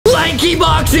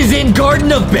LankyBox is in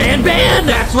Garten of Banban?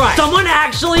 That's right. Someone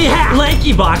actually hacked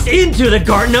LankyBox into the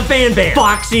Garten of Banban.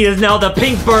 Foxy is now the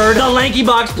pink bird. The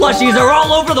LankyBox plushies are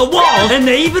all over the walls. And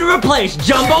they even replaced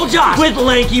Jumbo Josh with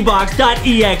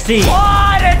LankyBox.exe.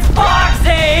 What? It's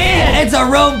Foxy! It's a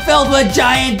room filled with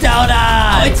giant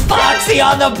donuts. It's Foxy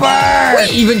on the bird.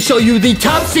 We even show you the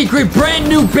top secret brand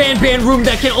new Banban room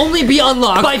that can only be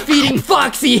unlocked by feeding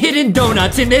Foxy hidden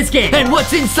donuts in this game. And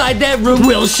what's inside that room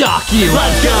will shock you.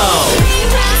 Let's go.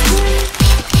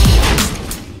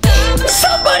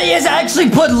 Somebody has actually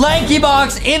put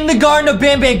LankyBox in the Garten of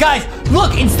Banban. Guys,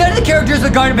 look, instead of the characters of the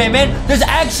Garten of Banban, there's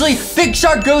actually Thick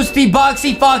Shark, Ghosty,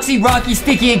 Boxy, Foxy, Rocky,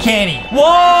 Sticky, and Canny.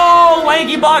 Whoa!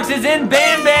 LankyBox is in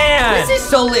Banban! This is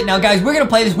so lit. Now, guys, we're gonna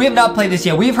play this. We have not played this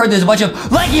yet. We've heard there's a bunch of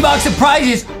LankyBox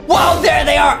surprises. Wow, there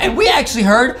they are. And we actually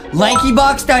heard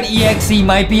LankyBox.exe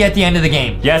might be at the end of the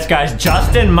game. Yes, guys,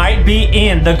 Justin might be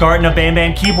in the Garten of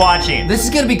Banban. Keep watching. This is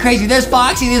gonna be crazy. There's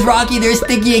Foxy, there's Rocky, there's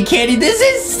Sticky, and Candy. This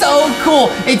is so cool.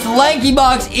 It's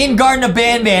LankyBox in Garten of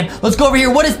Banban. Let's go over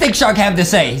here. What does Thick Shark have to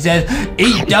say? He says,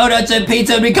 eat donuts and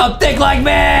pizza and become thick like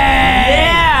me.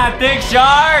 Yeah, Thick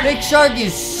Shark. Thick Shark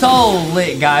is so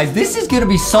lit, guys. This is gonna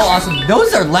be so awesome.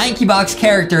 Those are LankyBox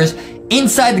characters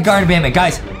inside the Garten of Banban.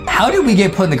 Guys, how did we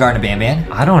get put in the Garten of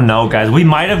Banban? I don't know, guys. We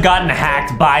might have gotten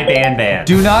hacked by Banban.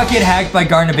 Do not get hacked by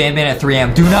Garten of Banban at 3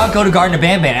 a.m. Do not go to Garten of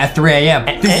Banban at 3 a.m.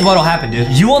 This is what'll happen, dude.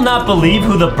 You will not believe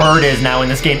who the bird is now in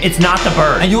this game. It's not the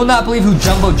bird. And you will not believe who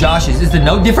Jumbo Josh is. Is the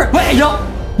note different? Wait, yo!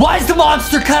 Why does the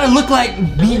monster kind of look like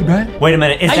me, bro? Wait a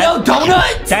minute. I know,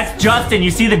 donuts! That's Justin.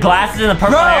 You see the glasses and the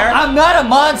purple bro, hair? I'm not a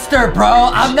monster, bro.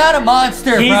 I'm not a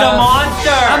monster, He's bro. a monster.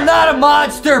 I'm not a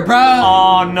monster, bro.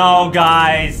 Oh, no,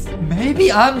 guys.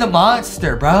 Maybe I'm the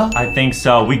monster, bro. I think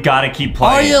so. We gotta keep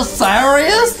playing. Are you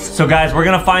serious? So, guys, we're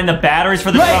gonna find the batteries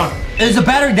for the drone. There's a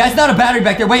battery. That's not a battery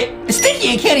back there. Wait, Sticky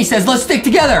and Candy says, let's stick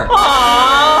together.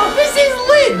 Aww. This is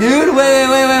lit, dude.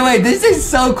 Wait. This is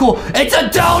so cool. It's a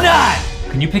donut.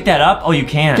 Can you pick that up? Oh, you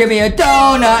can. Give me a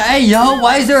donut. Hey, yo,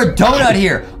 why is there a donut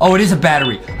here? Oh, it is a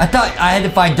battery. I thought I had to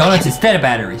find donuts instead of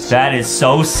batteries. That is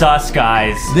so sus,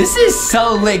 guys. This is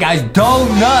so lit, guys.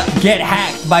 Donut get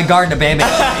hacked by Garten of Banban.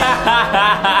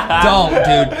 Don't,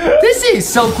 dude. This is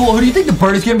so cool. Who do you think the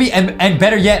bird is gonna be? And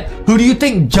better yet, who do you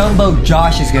think Jumbo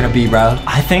Josh is gonna be, bro?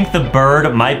 I think the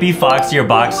bird might be Foxy or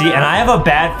Boxy, and I have a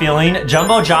bad feeling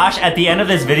Jumbo Josh at the end of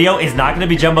this video is not gonna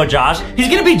be Jumbo Josh. He's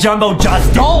gonna be Jumbo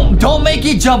Justin. Don't make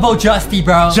it Jumbo Justy,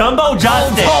 bro. Jumbo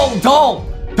Justin. Don't.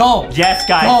 Yes,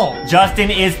 guys. Don't. Justin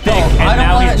is thick, and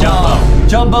now he's Jumbo. No.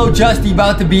 Jumbo Justy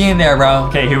about to be in there, bro.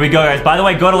 Okay, here we go, guys. By the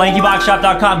way, go to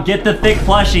LankyBoxShop.com. Get the thick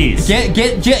plushies.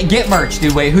 Get merch,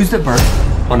 dude. Wait, who's the bird?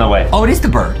 Oh, no, wait. Oh, it is the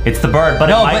bird. It's the bird, but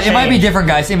it might be different,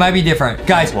 guys. It might be different.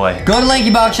 Guys, go to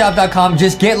LankyBoxShop.com.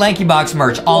 Just get LankyBox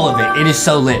merch. All of it. It is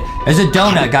so lit. There's a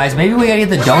donut, guys. Maybe we gotta get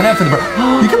the donut for the bird.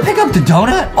 You can pick up the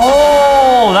donut?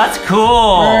 Oh, that's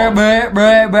cool. I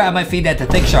might feed that to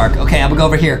Thick Shark. Okay, I'm gonna go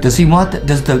over here. Does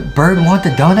the bird want the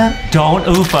donut? Don't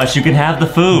oof us. You can have the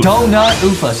food. Donut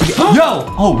oof us. Yo!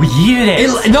 Oh, we yeeted it.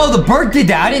 No, the bird did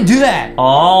that. I didn't do that.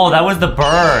 Oh, that was the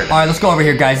bird. All right, let's go over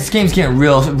here, guys. This game's getting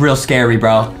real scary,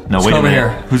 bro. No, wait a minute. Here.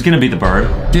 Who's gonna be the bird?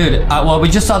 Dude, well, we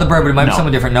just saw the bird, but it might be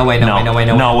someone different. No way. Who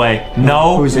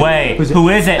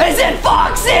is it? Is it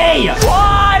Foxy?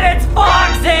 What? It's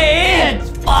Foxy! It's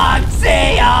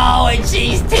Foxy! Oh, and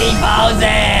she's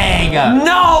T-posing!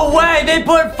 No way! They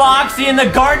put Foxy in the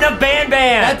Garten of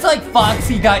Banban! That's like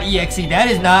Foxy.exe.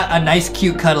 That is not a nice,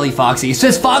 cute, cuddly Foxy. It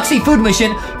says Foxy food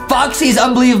mission. Foxy is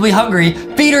unbelievably hungry.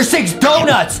 Feed her 6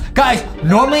 donuts! Guys,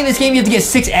 normally in this game you have to get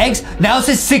 6 eggs. Now it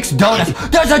says 6 donuts.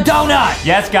 There's a donut!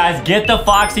 Yes, guys, get the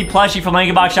Foxy plushie from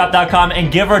LankyBoxShop.com and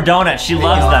give her donuts. She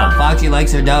loves them. Foxy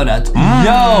likes her donuts.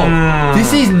 Yo,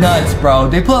 this is nuts, bro.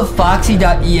 They put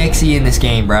Foxy.exe in this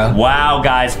game, bro. Wow,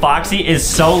 guys, Foxy is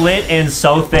so lit and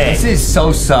so thick. This is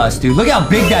so sus, dude. Look how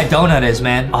big that donut is,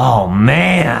 man. Oh,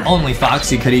 man. Only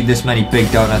Foxy could eat this many big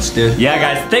donuts, dude. Yeah,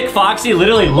 guys, thick Foxy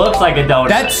literally looks like a donut.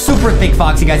 That's super thick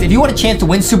Foxy, guys. If you want a chance to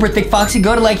win super thick Foxy,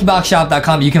 go to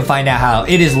LankyBoxShop.com. You can find out how.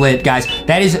 It is lit, guys.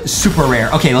 That is super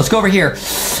rare. Okay, let's go over here.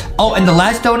 Oh, and the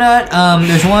last donut,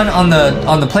 there's one on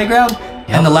the playground.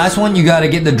 Yep. And the last one, you gotta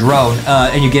get the drone,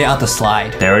 and you get it out the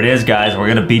slide. There it is, guys. We're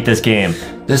gonna beat this game.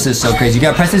 This is so crazy. You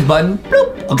gotta press this button.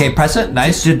 Bloop. Okay, press it.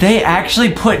 Nice. Did they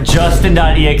actually put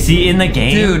Justin.exe in the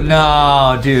game? Dude,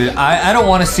 no, dude. I don't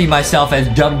want to see myself as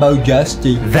Jumbo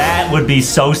Justy. That would be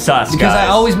so sus, because guys. I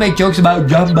always make jokes about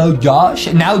Jumbo Josh.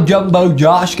 And now Jumbo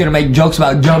Josh gonna make jokes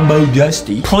about Jumbo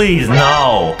Justy. Please,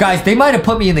 no. Guys, they might have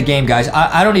put me in the game, guys.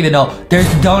 I don't even know. There's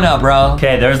the donut, bro.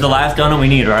 Okay, there's the last donut we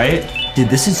need, right? Dude,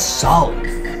 this is so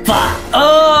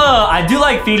Oh, I do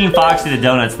like feeding Foxy the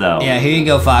donuts, though. Yeah, here you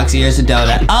go, Foxy. Here's a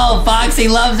donut. Oh, Foxy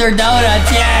loves her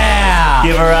donuts. Yeah.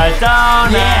 Give her a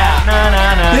donut. Yeah. Na,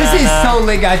 na, na, This is so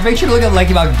lit, guys. Make sure to look at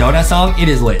LankyBox donut song. It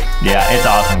is lit. Yeah, it's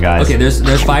awesome, guys. Okay,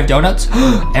 there's 5 donuts.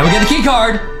 And we got the key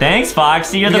card. Thanks,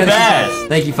 Foxy. You're the best.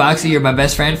 Thank you, Foxy. You're my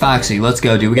best friend, Foxy. Let's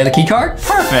go, dude. We got the key card.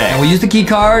 Perfect. And we use the key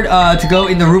card to go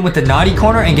in the room with the naughty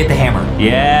corner and get the hammer.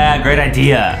 Yeah, great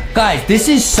idea. Guys, this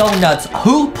is so nuts.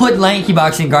 Who put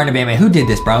LankyBox in Garten of Banban? Who did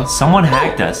this, bro? Someone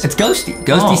hacked us. It's Ghosty.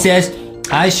 Ghosty says,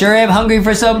 I sure am hungry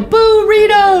for some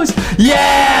burritos.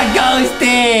 Yeah,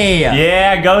 Ghosty.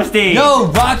 Yeah, Ghosty. Yo,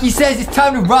 Rocky says it's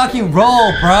time to rock and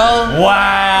roll, bro.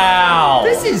 Wow.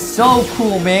 This is so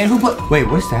cool, man. Who put... Wait,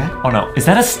 what's that? Oh, no. Is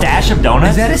that a stash of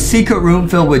donuts? Is that a secret room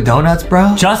filled with donuts,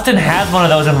 bro? Justin has one of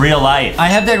those in real life. I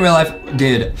have that in real life.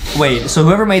 Dude, wait. So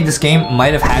whoever made this game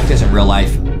might have hacked us in real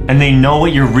life. And they know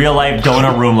what your real life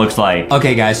donut room looks like.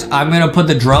 Okay, guys. I'm going to put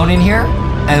the drone in here.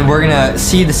 And we're gonna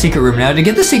see the secret room. Now, to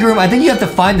get the secret room, I think you have to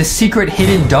find the secret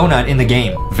hidden donut in the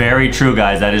game. Very true,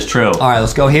 guys. That is true. All right,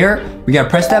 let's go here. We gotta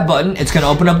press that button. It's gonna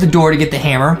open up the door to get the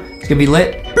hammer. It's gonna be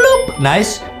lit. Bloop.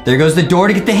 Nice. There goes the door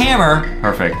to get the hammer.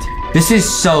 Perfect. This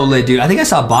is so lit, dude. I think I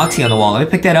saw Boxy on the wall. Let me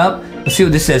pick that up. Let's see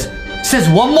what this says. It says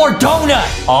one more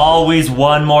donut. Always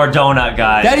one more donut,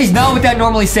 guys. That is not what that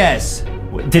normally says.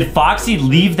 Did Foxy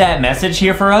leave that message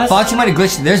here for us? Foxy might have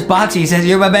glitched. There's Boxy. He says,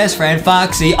 you're my best friend,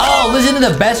 Foxy. Oh, listen to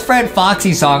the best friend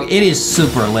Foxy song. It is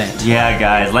super lit. Yeah,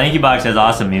 guys. LankyBox has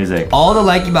awesome music. All the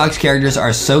LankyBox characters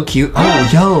are so cute. Oh,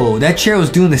 yo, that chair was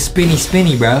doing the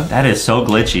spinny, bro. That is so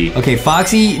glitchy. Okay,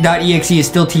 Foxy.exe is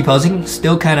still T-posing.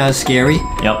 Still kind of scary.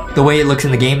 Yep. The way it looks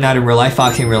in the game, not in real life.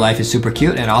 Foxy in real life is super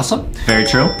cute and awesome. Very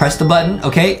true. Press the button.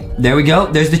 Okay, there we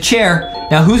go. There's the chair.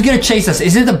 Now, who's gonna chase us?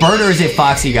 Is it the bird or is it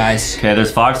Foxy, guys? Okay,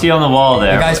 there's Foxy on the wall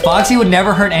there. Guys, Foxy would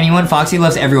never hurt anyone. Foxy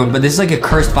loves everyone, but this is like a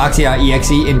cursed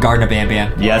Foxy.exe in Garten of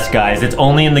Banban. Yes, guys, it's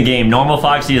only in the game. Normal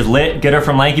Foxy is lit. Get her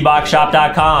from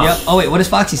LankyBoxShop.com. Yep. Oh, wait, what is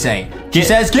Foxy saying? She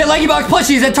says, get LankyBox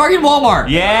plushies at Target and Walmart.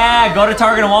 Yeah, go to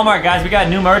Target and Walmart, guys. We got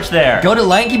new merch there. Go to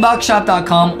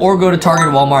LankyBoxShop.com or go to Target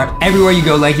and Walmart. Everywhere you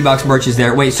go, LankyBox merch is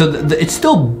there. Wait, so it's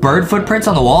still bird footprints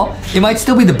on the wall? It might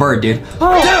still be the bird, dude.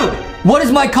 Oh. Dude, what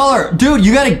is my color? Dude,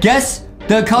 you gotta guess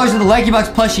the colors of the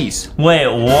LankyBox plushies. Wait,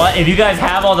 what? If you guys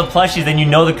have all the plushies, then you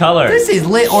know the colors. This is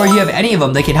lit, or you have any of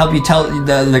them, they can help you tell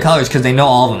the colors because they know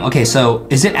all of them. Okay, so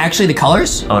is it actually the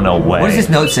colors? Oh, no way. What does this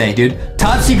note say, dude?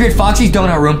 Top secret Foxy's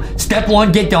donut room. Step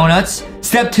 1, get donuts.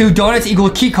 Step 2, donuts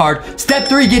equal key card. Step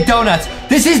 3, get donuts.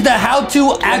 This is the how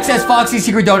to access Foxy's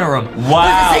secret donut room.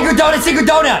 Wow. This is secret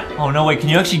donut. Oh, no, wait, can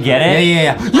you actually get it?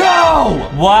 Yeah.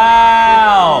 Yo!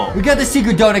 Wow. We got the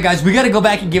secret donut, guys. We gotta go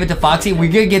back and give it to Foxy.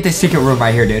 We're gonna get the secret room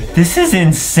right here, dude. This is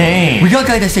insane. We gotta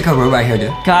get the secret room right here,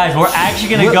 dude. Guys, we're actually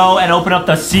gonna go and open up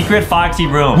the secret Foxy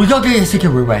room. We gotta get the secret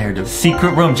room right here, dude.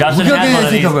 Secret room. Justin We gotta has get one a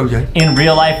of secret room, these dude. in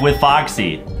real life with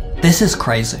Foxy. This is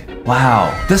crazy.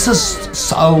 Wow. This is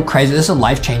so crazy. This is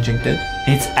life-changing, dude.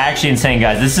 It's actually insane,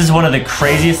 guys. This is one of the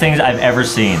craziest things I've ever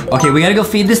seen. Okay, we gotta go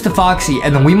feed this to Foxy,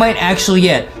 and then we might actually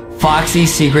get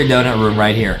Foxy's secret donut room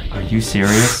right here. Are you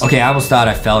serious? Okay, I almost thought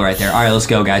I fell right there. All right, let's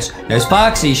go, guys. There's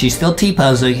Foxy. She's still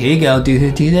T-posing. Here you go. Do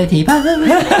the T-pose.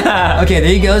 Okay,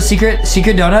 there you go. Secret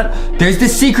donut. There's the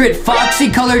secret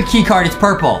Foxy-colored key card. It's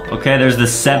purple. Okay, there's the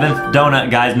 7th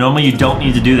donut, guys. Normally, you don't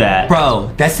need to do that.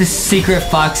 Bro, that's the secret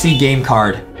Foxy game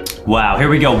card. Wow, here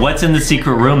we go. What's in the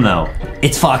secret room, though?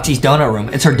 It's Foxy's donut room.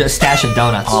 It's her stash of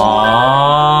donuts.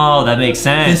 Oh, that makes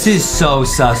sense. This is so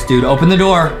sus, dude. Open the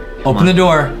door. Open the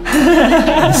door.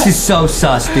 This is so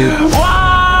sus, dude.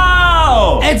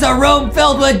 Wow! It's a room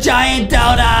filled with giant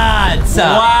donuts.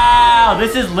 Wow,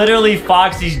 this is literally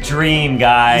Foxy's dream,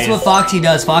 guys. This is what Foxy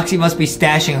does. Foxy must be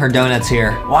stashing her donuts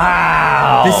here.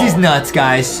 Wow. This is nuts,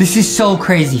 guys. This is so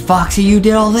crazy. Foxy, you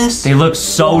did all this? They look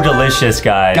so delicious,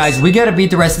 guys. Guys, we gotta beat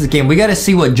the rest of the game. We gotta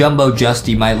see what Jumbo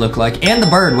Justy might look like, and the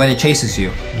bird when it chases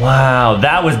you. Wow,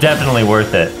 that was definitely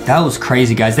worth it. That was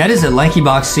crazy, guys. That is a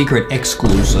LankyBox secret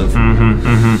exclusive.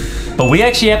 But we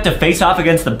actually have to face off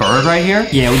against the bird right here?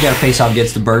 Yeah, we gotta face off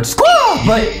against the bird. Squaw!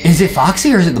 But is it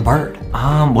Foxy or is it the bird?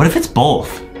 What if it's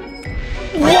both?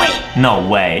 What? No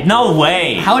way. No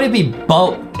way. How would it be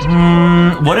both?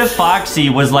 What if Foxy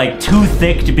was like too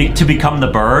thick to become the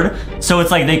bird? So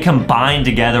it's like they combine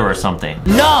together or something.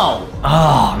 No!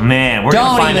 Oh man, we're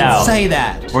gonna find out. Don't even say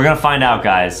that. We're gonna find out,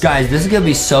 guys. Guys, this is gonna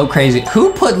be so crazy.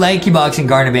 Who put LankyBox in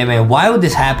Garten of Banban? Why would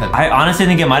this happen? I honestly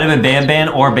think it might have been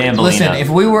Banban or Bambalina. Listen, if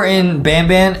we were in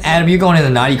Banban, Adam, you're going in the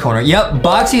naughty corner. Yep,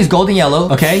 Boxy is golden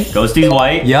yellow, okay? Ghosty's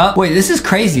white. Yep. Wait, this is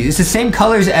crazy. It's the same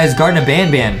colors as Garten of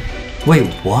Banban.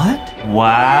 Wait, what?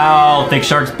 Wow, Thick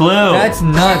Shark's blue. That's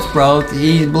nuts, bro.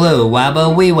 He's blue.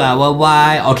 Wabba wee wabba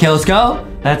why. Okay, let's go.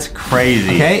 That's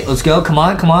crazy. Okay, let's go. Come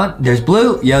on, come on. There's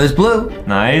blue. Yeah, there's blue.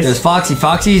 Nice. There's Foxy.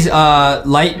 Foxy's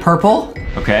light purple.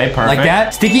 Okay, perfect. Like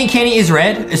that. Sticky and Candy is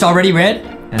red. It's already red.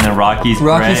 And then Rocky's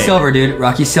Rocky's gray. silver, dude.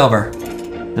 Rocky's silver.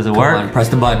 Does it work? Come on, press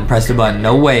the button. Press the button.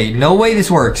 No way. No way this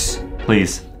works.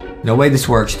 Please. No way this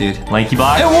works, dude.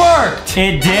 LankyBox. It worked!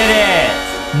 It did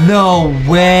it! No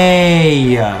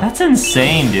way! That's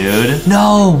insane, dude.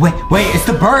 No way! Wait, it's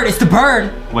the bird! It's the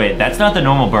bird! Wait, that's not the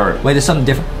normal bird. Wait, there's something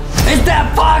different. It's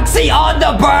that Foxy on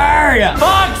the bird!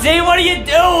 Foxy, what are you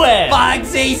doing?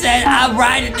 Foxy said I'm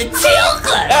riding the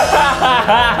children!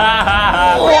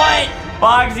 What?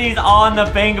 Foxy's on the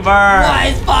pink bird. Why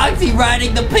is Foxy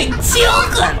riding the pink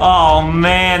children? Oh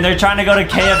man, they're trying to go to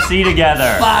KFC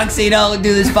together. Foxy, don't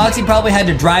do this. Foxy probably had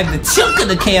to drive the children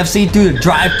to KFC through the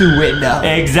drive-thru window.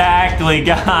 Exactly,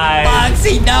 guys.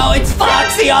 Foxy, no, it's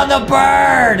Foxy on the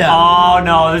bird! Oh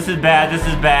no, this is bad, this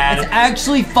is bad. It's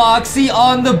actually Foxy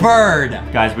on the bird.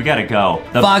 Guys, we gotta go.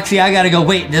 Foxy, I gotta go.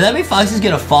 Wait, did that mean Foxy's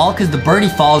gonna fall? Because the birdie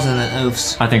falls in the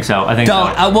oofs. I think so, I think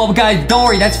Don't. so. Well, guys, don't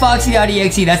worry. That's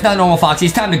Foxy.exe. That's not normal Foxy.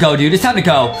 It's time to go, dude. It's time to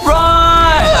go.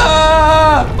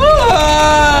 Run!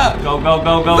 Go, go,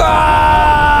 go, go.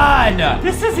 Run!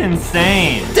 This is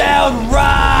insane. Down,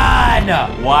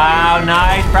 run! Wow,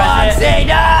 nice. Press it. Foxy,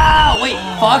 no! Wait,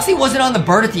 Foxy wasn't on the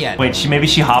bird at the end. Wait, maybe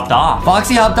she hopped off.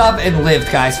 Foxy hopped off and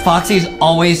lived, guys. Foxy's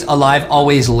always alive,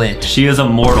 always lit. She is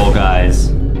immortal,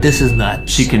 guys. This is nuts.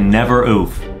 She can never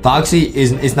oof. Foxy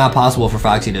is. It's not possible for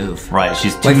Foxy to oof. Right,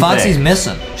 she's too Wait, Foxy's thick.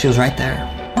 missing. She was right there.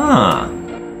 Huh.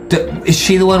 Is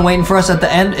she the one waiting for us at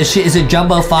the end? Is it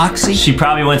Jumbo Foxy? She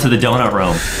probably went to the donut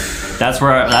room. That's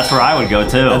where I would go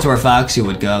too. That's where Foxy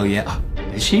would go, yeah.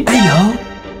 Is she? Hey, yo.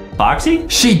 Foxy?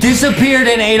 She disappeared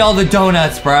and ate all the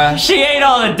donuts, bruh. She ate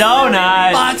all the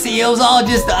donuts. Foxy, it was all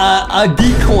just a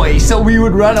decoy, so we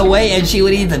would run away and she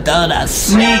would eat the donuts.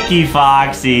 Sneaky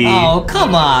Foxy. Oh,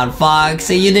 come on,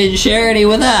 Foxy. You didn't share any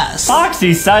with us.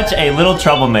 Foxy's such a little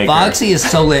troublemaker. Foxy is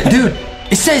so lit. Dude,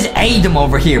 it says Adam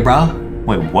over here, bro.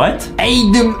 Wait, what?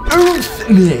 Adam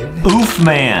Oofman. Oof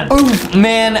man.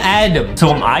 Oofman Adam.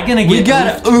 So am I gonna get We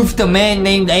gotta oofed? oof the man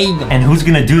named Adam. And who's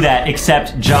gonna do that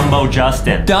except Jumbo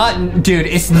Justin? Dude,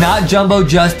 it's not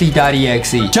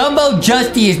JumboJusty.exe. Jumbo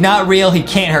Justy is not real. He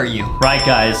can't hurt you. Right,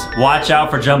 guys. Watch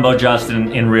out for Jumbo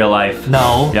Justin in real life.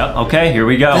 No. Yep, okay, here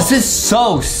we go. This is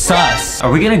so sus.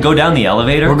 Are we gonna go down the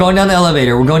elevator? We're going down the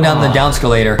elevator. We're going down the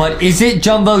downscalator. But is it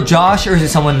Jumbo Josh or is it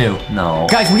someone new? No.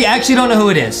 Guys, we actually don't know who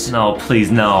it is. No,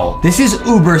 please, no. This is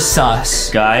uber sus.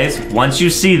 Guys, once you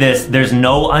see this, there's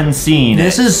no unseen.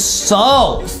 This is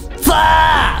so sus.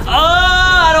 Oh,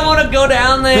 I don't want to go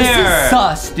down there. This is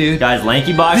sus, dude. Guys,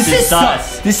 LankyBox This is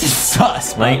sus. This is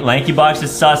sus, bro. LankyBox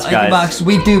is sus, guys. LankyBox,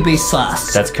 we do be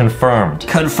sus. That's confirmed.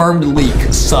 Confirmed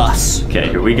leak, sus. Okay,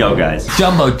 here we go, guys.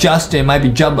 Jumbo Justin might be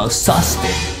Jumbo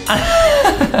Sustin.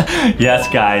 Yes,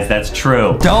 guys, that's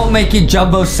true. Don't make it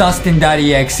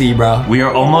JumboSustin.exe, bro. We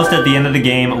are almost at the end of the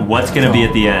game. What's gonna be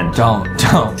at the end? Don't.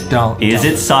 Is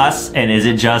it sus and is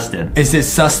it Justin? Is it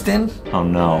Sustin? Oh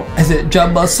no. Is it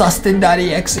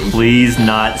JumboSustin.exe? Please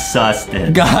not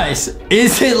Sustin. Guys,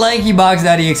 is it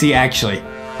LankyBox.exe actually?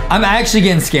 I'm actually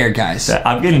getting scared, guys.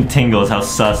 I'm getting tingles how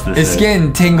sus this is. It's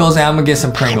getting tingles and I'm gonna get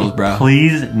some Pringles, bro.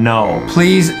 Please, no.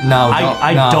 Please, no.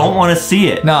 I no. don't want to see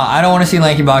it. No, I don't want to see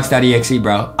LankyBox.exe,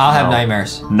 bro. I'll have No.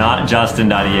 nightmares. Not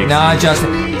Justin.exe. Nah, Justin.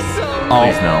 Oh,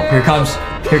 Please, no. Here comes.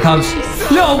 Here comes.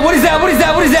 No, what is that? What is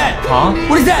that? What is that? Huh?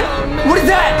 What is that? What is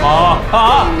that? Oh,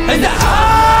 Is that?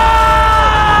 Ah!